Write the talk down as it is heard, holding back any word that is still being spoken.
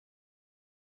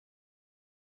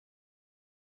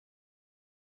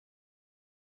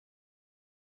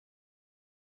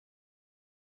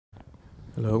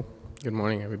Hello, good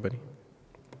morning, everybody.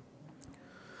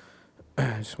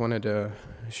 I just wanted to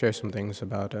share some things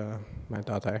about my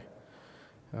tatai,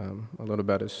 a little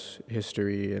about his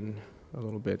history, and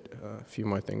a few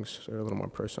more things that are a little more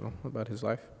personal about his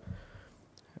life.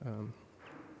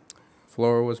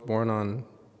 Floro was born on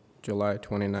July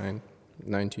 29,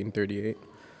 1938,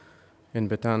 in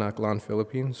Bataan, Aklan,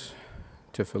 Philippines,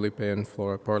 to Felipe and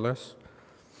Floro Perlas.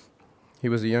 He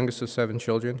was the youngest of 7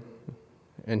 children,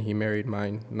 and he married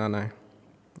my nanay,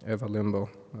 Eva Limbo,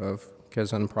 of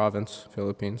Quezon Province,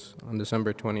 Philippines, on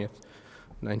December 20th,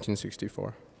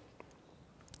 1964.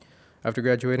 After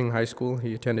graduating high school,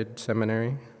 he attended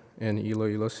seminary in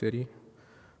Iloilo City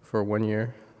for 1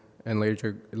 year and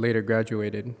later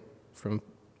graduated from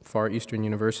Far Eastern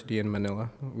University in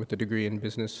Manila with a degree in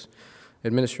business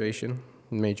administration,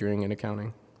 majoring in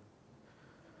accounting.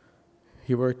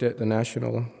 He worked at the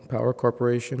National Power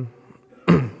Corporation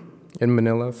in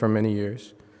Manila for many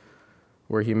years,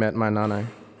 where he met my nanay.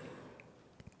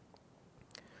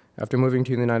 After moving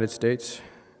to the United States,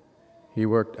 he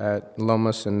worked at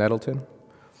Lomas and Nettleton,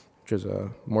 which is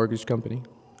a mortgage company.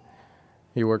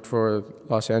 He worked for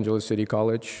Los Angeles City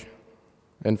College,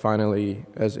 and finally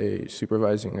as a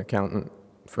supervising accountant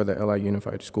for the LI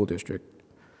Unified School District.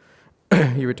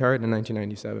 He retired in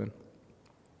 1997.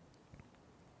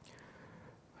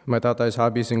 My tatay's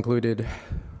hobbies included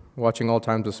watching all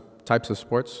types of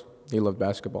sports. He loved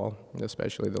basketball,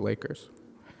 especially the Lakers,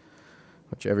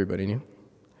 which everybody knew.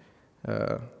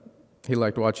 He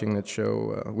liked watching that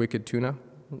show Wicked Tuna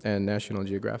and National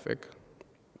Geographic.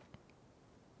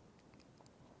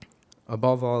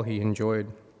 Above all, he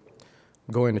enjoyed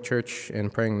going to church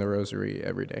and praying the rosary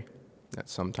every day,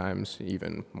 sometimes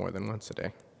even more than once a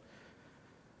day.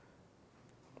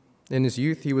 In his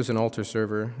youth, he was an altar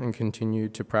server and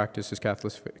continued to practice his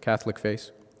Catholic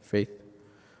faith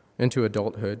into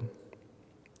adulthood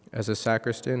as a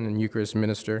sacristan and Eucharist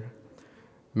minister,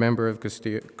 member of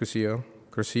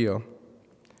Cursillo,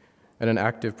 and an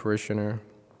active parishioner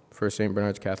for St.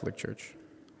 Bernard's Catholic Church.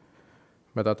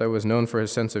 My tatay was known for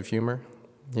his sense of humor.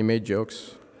 He made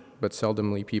jokes, but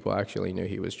seldomly people actually knew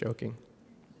he was joking.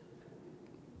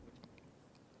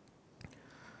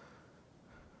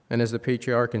 And as the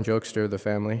patriarch and jokester of the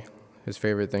family, his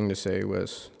favorite thing to say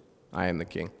was, "I am the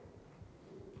king."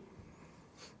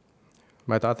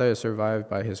 My tatay is survived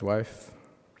by his wife,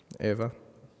 Eva,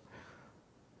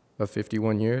 of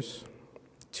 51 years,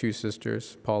 2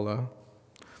 sisters, Paula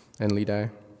and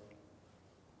Liday,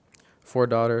 4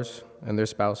 daughters and their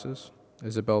spouses,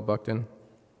 Isabel Buckton,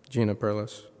 Gina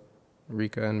Perlas,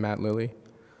 Rika and Matt Lilly,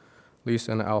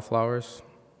 Lisa and Al Flowers,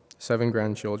 7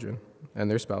 grandchildren and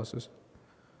their spouses,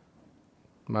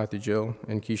 Matthew Jill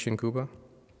and Keishan Cuba,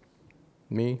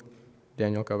 me,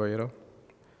 Daniel Caballero,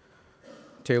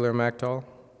 Taylor Mactall,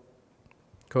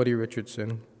 Cody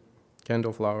Richardson,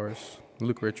 Kendall Flowers,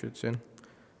 Luke Richardson,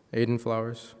 Aiden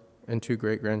Flowers, and 2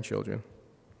 great-grandchildren,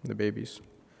 the babies,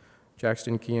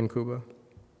 Jackson Kian Cuba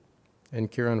and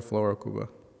Kieran Floro Cuba,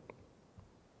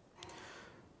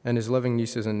 and his loving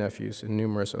nieces and nephews and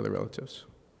numerous other relatives.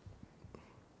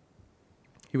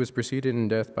 He was preceded in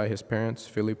death by his parents,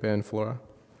 Felipe and Flora,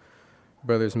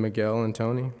 brothers Miguel and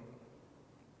Tony,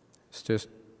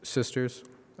 sisters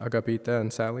Agapita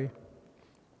and Sally,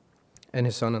 and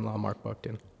his son-in-law, Mark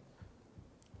Buckton.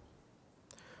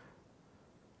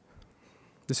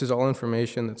 This is all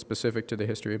information that's specific to the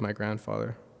history of my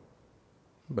grandfather,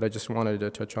 but I just wanted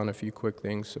to touch on a few quick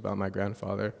things about my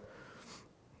grandfather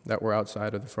that were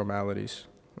outside of the formalities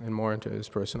and more into his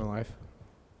personal life.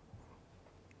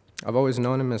 I've always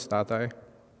known him as tatay.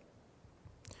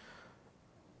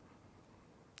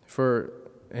 For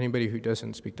anybody who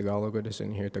doesn't speak Tagalog or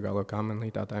doesn't hear Tagalog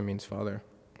commonly, tatay means father.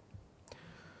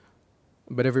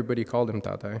 But everybody called him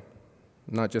tatay,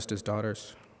 not just his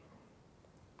daughters,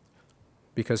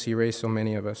 because he raised so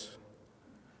many of us.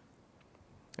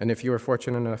 And if you were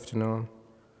fortunate enough to know him,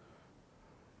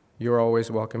 you were always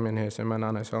welcome in his and my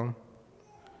nana's home.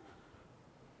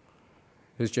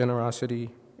 His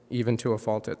generosity, even to a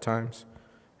fault at times,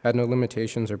 had no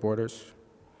limitations or borders.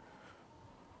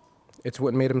 It's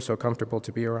what made him so comfortable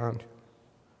to be around,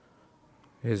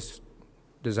 his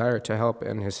desire to help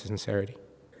and his sincerity.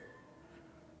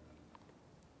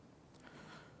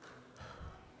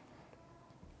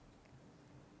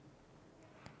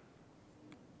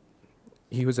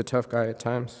 He was a tough guy at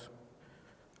times,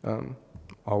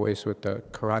 always with the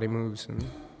karate moves and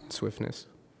swiftness.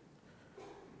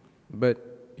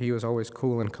 But he was always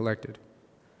cool and collected.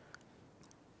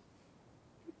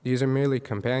 These are merely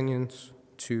companions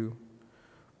to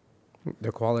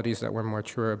the qualities that were more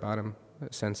true about him,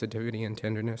 sensitivity and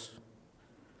tenderness.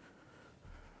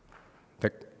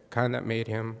 the kind that made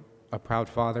him a proud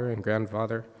father and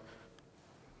grandfather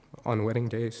on wedding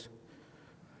days,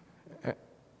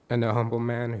 and a humble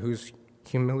man whose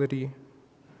humility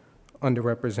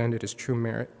underrepresented his true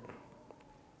merit.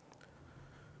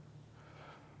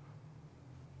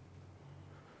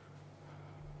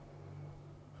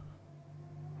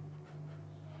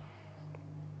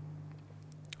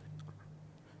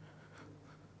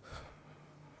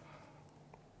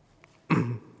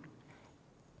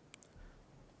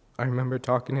 I remember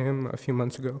talking to him a few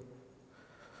months ago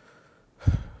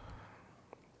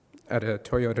at a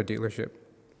Toyota dealership.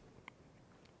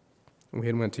 We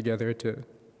had went together to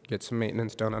get some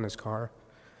maintenance done on his car,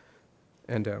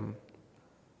 and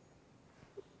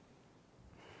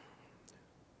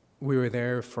we were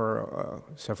there for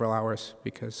several hours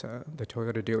because the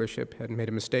Toyota dealership had made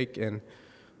a mistake and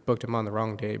booked him on the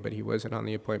wrong day, but he wasn't on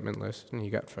the appointment list, and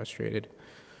he got frustrated.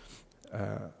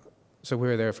 So we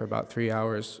were there for about 3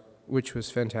 hours, which was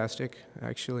fantastic,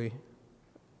 actually.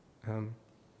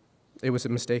 It was a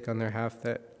mistake on their half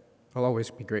that I'll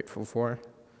always be grateful for,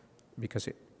 because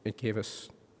it gave us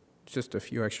just a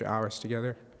few extra hours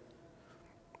together.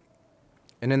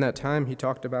 And in that time, he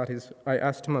talked about I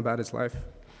asked him about his life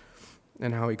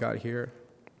and how he got here.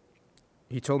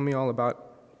 He told me all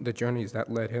about the journeys that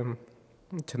led him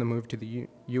to the move to the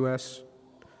U.S.,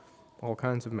 all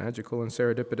kinds of magical and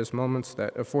serendipitous moments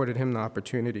that afforded him the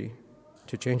opportunity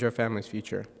to change our family's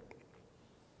future.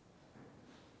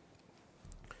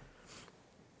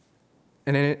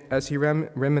 And as he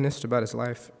reminisced about his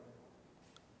life,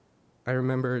 I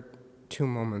remember 2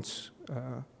 moments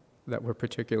that were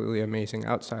particularly amazing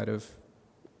outside of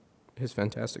his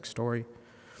fantastic story.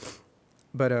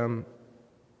 But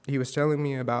he was telling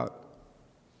me about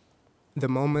the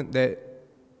moment that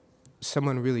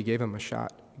someone really gave him a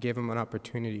shot, gave him an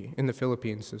opportunity in the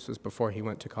Philippines. This was before he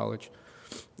went to college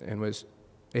and was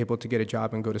able to get a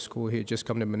job and go to school. He had just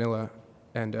come to Manila,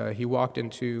 and he walked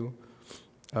into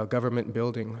a government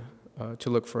building to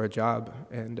look for a job,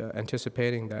 and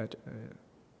anticipating that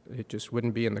it just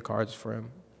wouldn't be in the cards for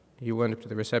him. He went up to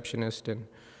the receptionist and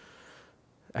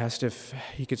asked if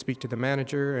he could speak to the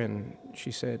manager, and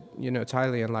she said, you know, it's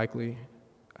highly unlikely.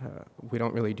 We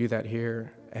don't really do that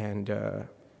here, and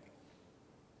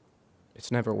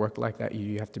it's never worked like that.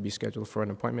 You have to be scheduled for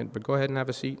an appointment, but go ahead and have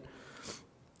a seat.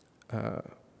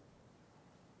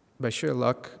 By sheer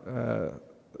luck,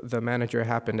 the manager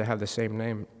happened to have the same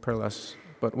name, Perlas,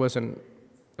 but wasn't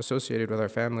associated with our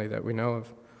family that we know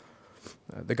of.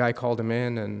 The guy called him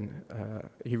in, and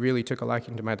he really took a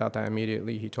liking to my tata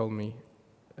immediately, he told me.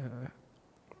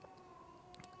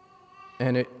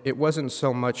 And it wasn't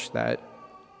so much that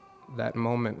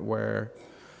moment where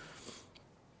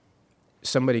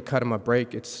somebody cut him a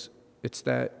break. It's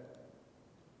that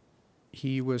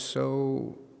he was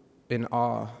so in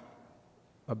awe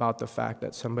about the fact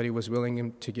that somebody was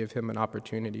willing to give him an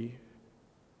opportunity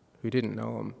who didn't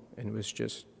know him and was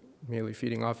just merely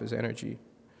feeding off his energy.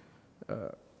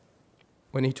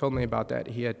 When he told me about that,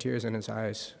 he had tears in his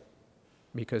eyes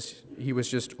because he was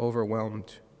just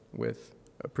overwhelmed with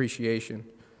appreciation.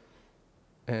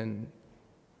 And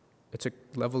it's a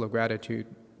level of gratitude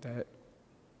that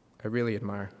I really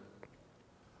admire.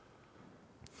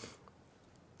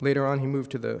 Later on, he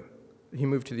moved to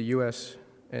the U.S.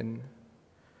 and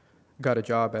got a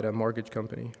job at a mortgage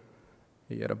company.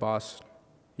 He had a boss.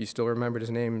 He still remembered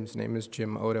his name. His name is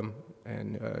Jim Odom,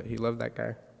 and he loved that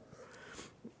guy.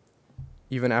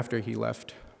 Even after he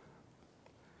left,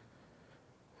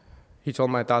 he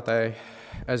told my tata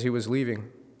as he was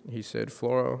leaving, he said,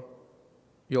 "Floro,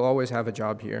 you'll always have a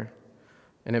job here,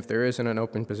 and if there isn't an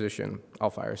open position, I'll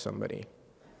fire somebody."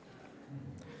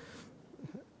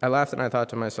 I laughed and I thought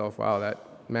to myself, wow, that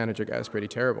manager guy is pretty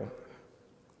terrible.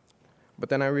 But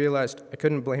then I realized I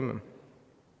couldn't blame him,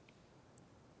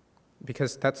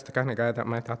 because that's the kind of guy that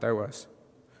my tata was.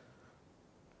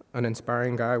 An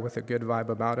inspiring guy with a good vibe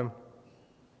about him.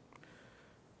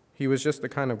 He was just the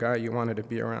kind of guy you wanted to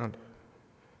be around.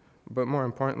 But more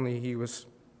importantly, he was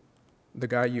the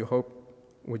guy you hope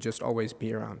would just always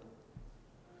be around.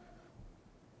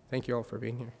 Thank you all for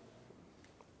being here.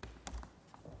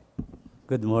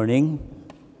 Good morning.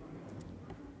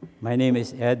 My name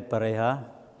is Ed Pareja.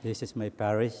 This is my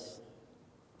parish.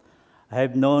 I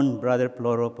have known Brother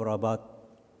Floro for about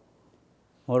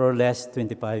more or less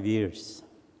 25 years.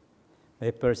 My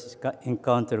first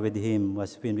encounter with him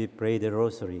was when we prayed the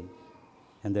rosary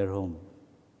in their home.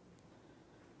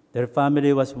 Their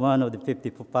family was one of the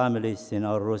 54 families in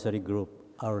our rosary group,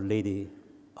 Our Lady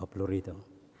of Loreto.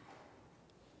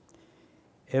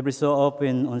 Every so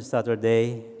often on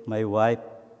Saturday, my wife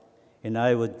and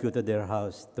I would go to their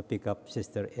house to pick up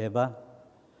Sister Eva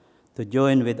to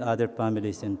join with other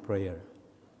families in prayer.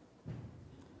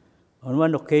 On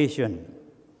one occasion,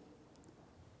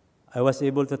 I was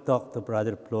able to talk to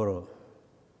Brother Floro.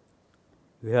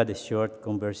 We had a short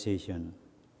conversation.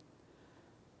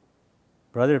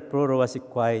 Brother Floro was a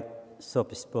quiet,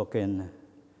 soft-spoken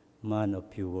man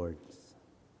of few words.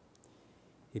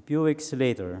 A few weeks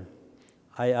later,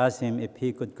 I asked him if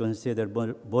he could consider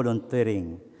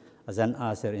volunteering as an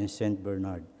usher in St.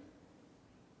 Bernard.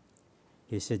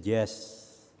 He said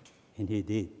yes, and he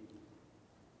did.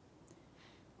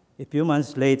 A few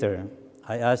months later,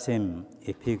 I asked him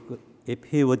if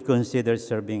he would consider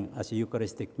serving as a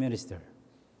Eucharistic minister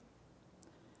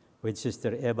with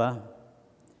Sister Eva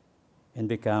and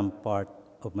become part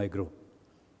of my group.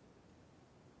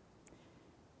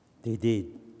 They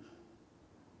did.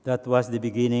 That was the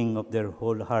beginning of their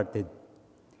wholehearted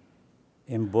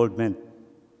involvement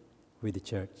with the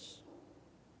church.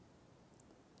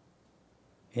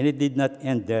 And it did not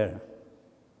end there.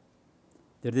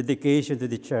 Their dedication to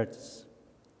the church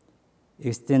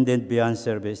extended beyond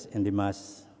service and the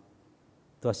Mass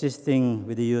to assisting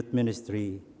with the youth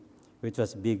ministry, which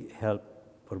was big help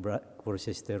for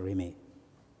Sister Remy.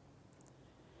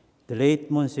 The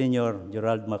late Monsignor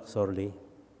Gerald McSorley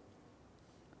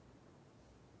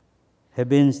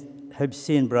have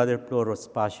seen Brother Floro's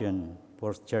passion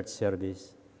for church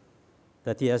service,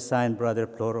 that he assigned Brother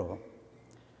Floro,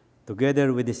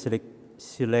 together with the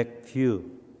select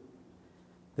few,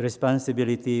 the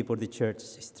responsibility for the church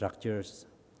structures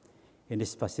and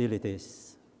its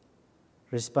facilities.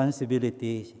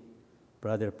 Responsibility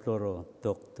Brother Floro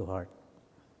took to heart.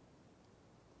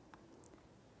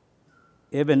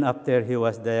 Even after he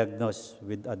was diagnosed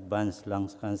with advanced lung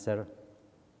cancer,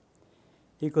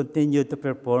 he continued to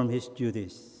perform his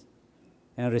duties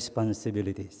and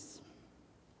responsibilities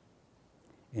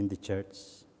in the church.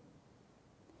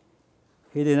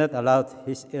 He did not allow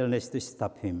his illness to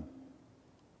stop him.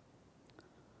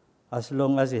 As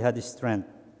long as he had strength,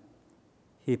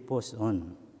 he pushed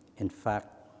on. In fact,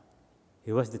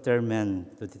 he was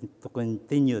determined to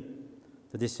continue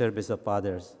to the service of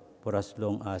others for as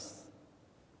long as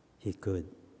he could.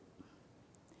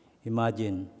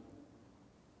 Imagine,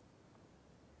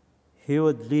 he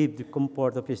would leave the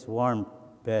comfort of his warm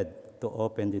bed to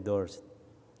open the doors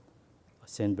of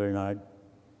St. Bernard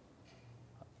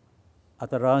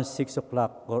at around 6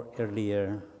 o'clock or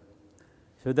earlier,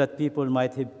 so that people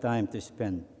might have time to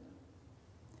spend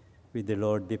with the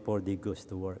Lord before they go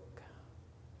to work.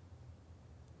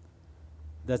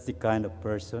 That's the kind of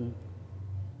person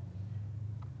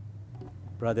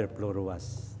Brother Floro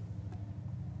was.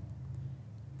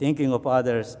 Thinking of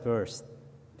others first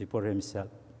before himself.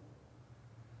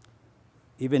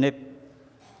 Even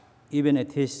in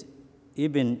his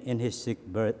sick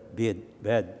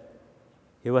bed,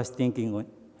 he was thinking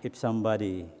if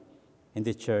somebody in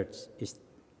the church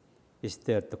is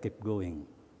there to keep going.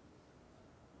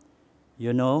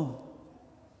 You know,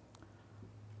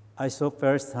 I saw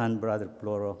firsthand Brother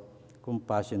Floro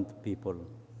compassion to people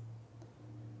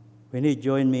when he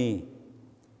joined me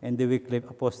in the weekly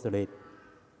apostolate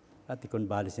at the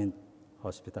convalescent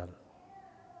hospital,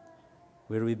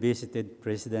 where we visited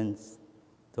presidents,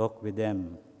 talked with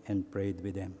them, and prayed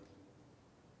with them.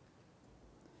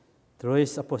 To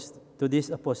this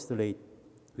apostolate,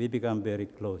 we became very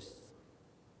close.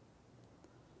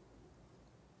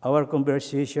 Our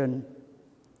conversation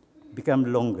became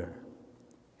longer,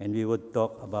 and we would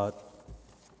talk about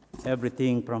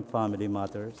everything from family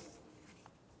matters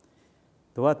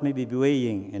to what may be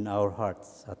weighing in our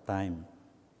hearts at times,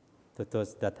 to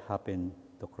thoughts that happen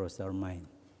to cross our mind.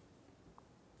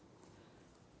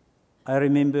 I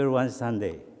remember one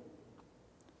Sunday,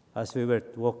 as we were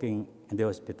walking in the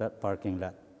hospital parking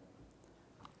lot,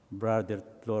 Brother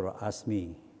Floro asked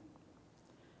me,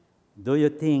 "Do you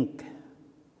think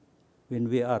when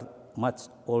we are much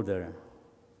older,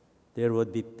 there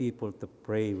would be people to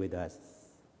pray with us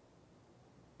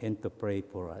and to pray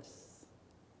for us?"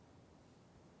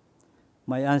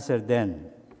 My answer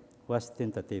then was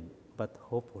tentative but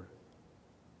hopeful.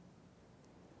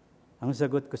 Ang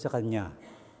sagot ko sa kanya,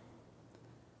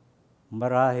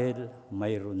 marahil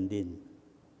mayroon din,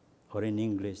 or in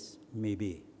English,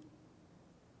 maybe.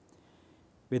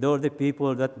 With all the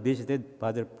people that visited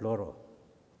Father Floro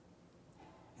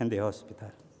in the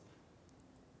hospital,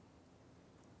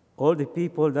 all the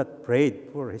people that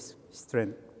prayed for his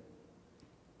strength,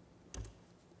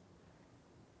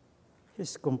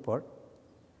 his comfort,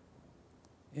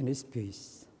 and his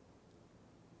peace.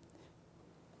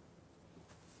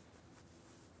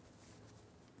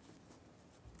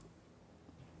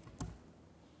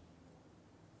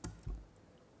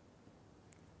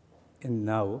 And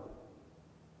now,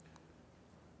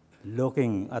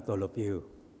 looking at all of you.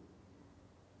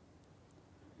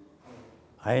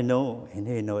 I know, and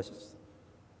he knows,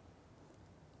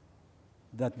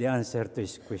 that the answer to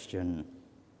his question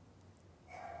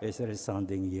is a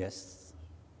resounding yes.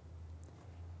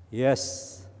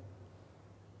 Yes,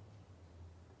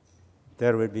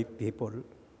 there will be people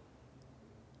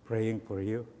praying for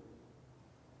you,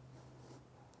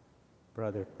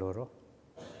 Brother Floro,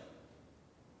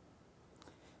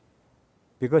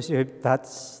 because you have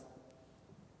touched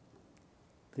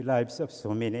the lives of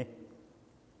so many,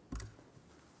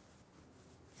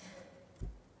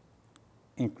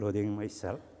 including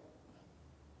myself.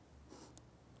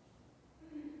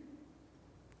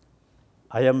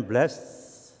 I am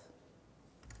blessed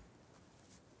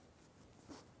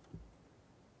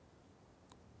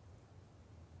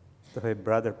to have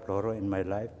Brother Floro in my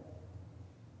life.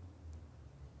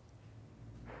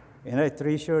 And I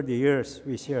treasure the years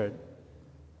we shared.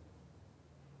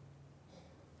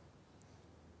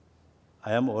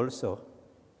 I am also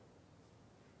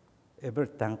ever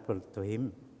thankful to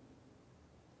him,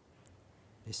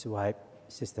 his wife,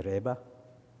 Sister Eva,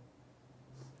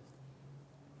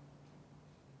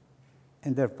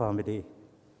 and their family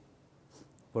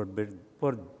for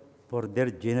their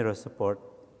generous support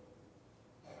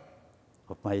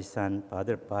of my son,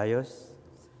 Father Pius,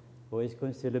 who is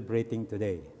celebrating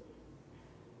today,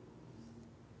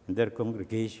 and their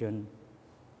congregation,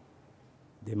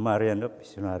 the Marian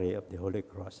Missionary of the Holy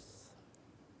Cross.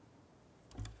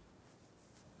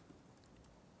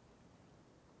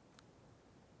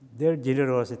 Their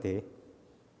generosity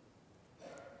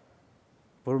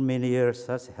for many years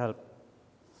has helped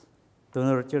to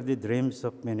nurture the dreams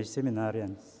of many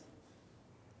seminarians,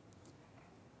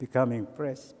 becoming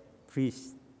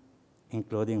priests,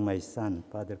 including my son,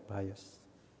 Father Pius.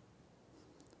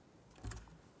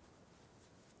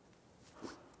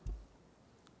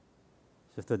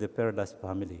 So to the Perlas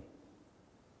family,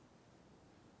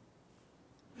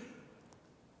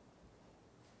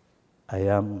 I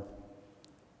am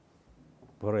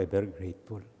forever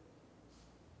grateful.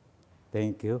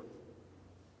 Thank you.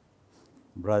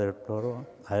 Brother Floro,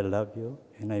 I love you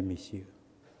and I miss you.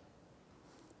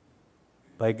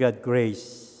 By God's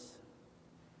grace,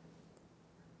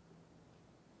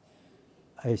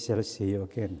 I shall see you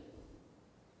again.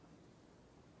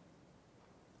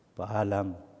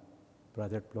 Paalam,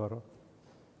 Brother Floro.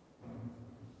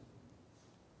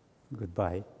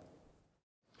 Goodbye.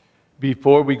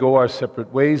 Before we go our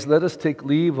separate ways, let us take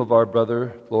leave of our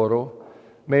brother Floro.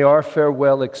 May our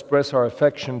farewell express our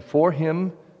affection for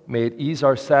him. May it ease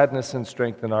our sadness and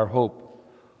strengthen our hope.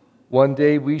 One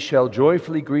day we shall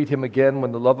joyfully greet him again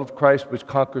when the love of Christ, which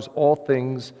conquers all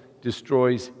things,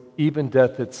 destroys even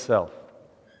death itself.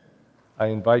 I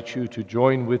invite you to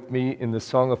join with me in the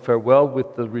song of farewell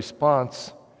with the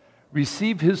response,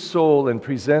 "Receive his soul and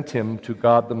present him to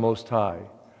God the Most High."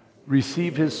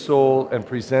 Receive his soul and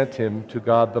present him to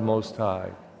God the Most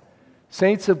High.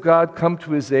 Saints of God, come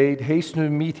to his aid. Hasten to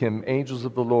meet him, angels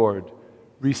of the Lord.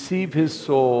 Receive his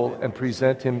soul and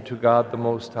present him to God the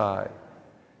Most High.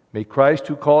 May Christ,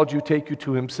 who called you, take you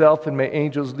to himself, and may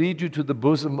angels lead you to the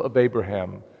bosom of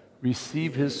Abraham.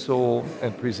 Receive his soul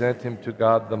and present him to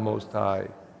God the Most High.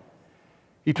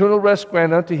 Eternal rest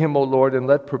grant unto him, O Lord, and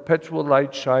let perpetual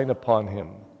light shine upon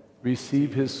him.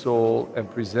 Receive his soul and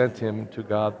present him to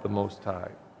God the Most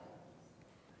High.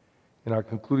 In our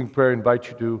concluding prayer, I invite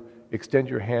you to extend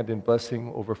your hand in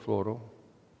blessing over Floro.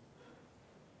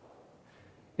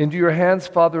 Into your hands,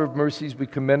 Father of mercies, we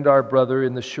commend our brother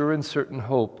in the sure and certain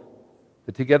hope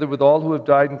that together with all who have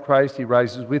died in Christ, he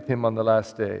rises with him on the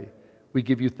last day. We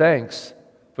give you thanks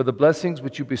for the blessings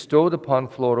which you bestowed upon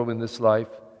Floro in this life.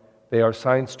 They are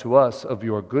signs to us of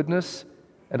your goodness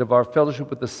and of our fellowship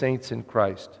with the saints in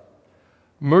Christ.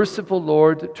 Merciful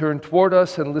Lord, turn toward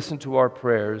us and listen to our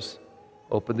prayers.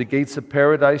 Open the gates of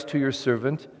paradise to your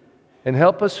servant, and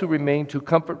help us who remain to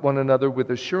comfort one another with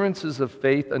assurances of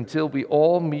faith until we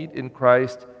all meet in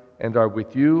Christ and are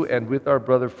with you and with our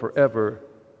brother forever.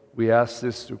 We ask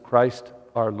this through Christ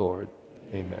our Lord.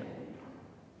 Amen.